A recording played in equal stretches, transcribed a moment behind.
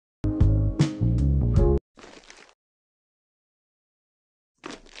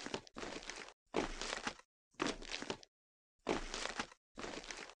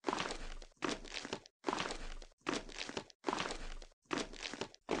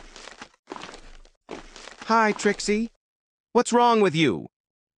Hi, Trixie. What's wrong with you?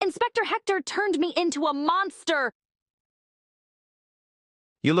 Inspector Hector turned me into a monster.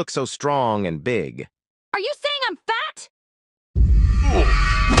 You look so strong and big. Are you saying I'm fat?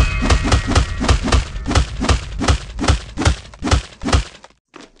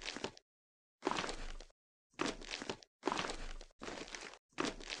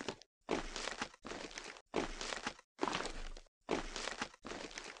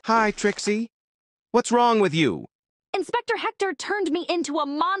 Hi, Trixie. What's wrong with you? Inspector Hector turned me into a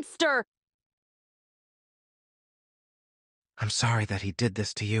monster. I'm sorry that he did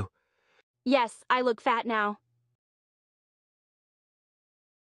this to you. Yes, I look fat now.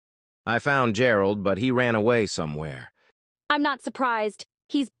 I found Gerald, but he ran away somewhere. I'm not surprised.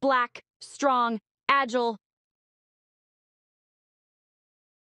 He's black, strong, agile.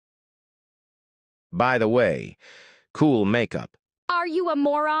 By the way, cool makeup. Are you a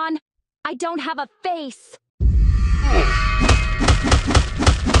moron? I don't have a face.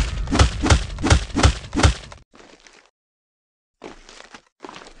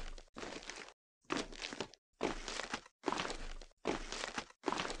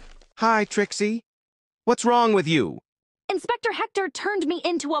 Hi, Trixie. What's wrong with you? Inspector Hector turned me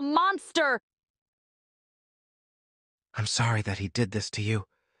into a monster. I'm sorry that he did this to you.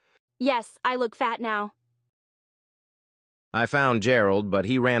 Yes, I look fat now. I found Gerald, but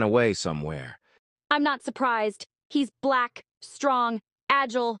he ran away somewhere. I'm not surprised. He's black, strong,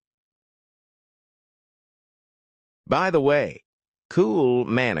 agile. By the way, cool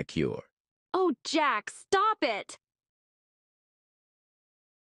manicure. Oh, Jack, stop it!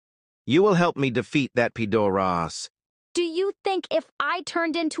 You will help me defeat that Pidoras. Do you think if I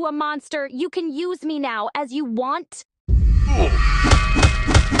turned into a monster, you can use me now as you want?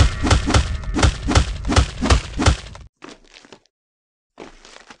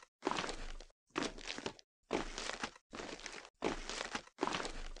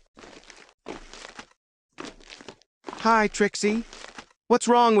 Hi, Trixie. What's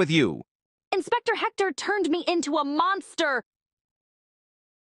wrong with you? Inspector Hector turned me into a monster.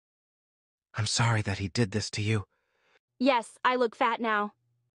 I'm sorry that he did this to you. Yes, I look fat now.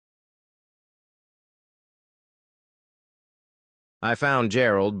 I found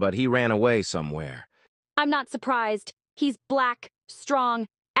Gerald, but he ran away somewhere. I'm not surprised. He's black, strong,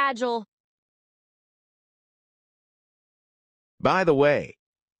 agile. By the way,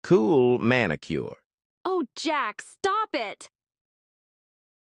 cool manicure. Oh, Jack, stop it!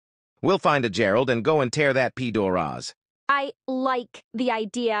 We'll find a Gerald and go and tear that Pidoras. I like the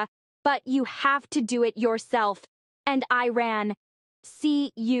idea, but you have to do it yourself. And I ran.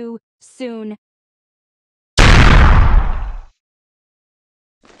 See you soon.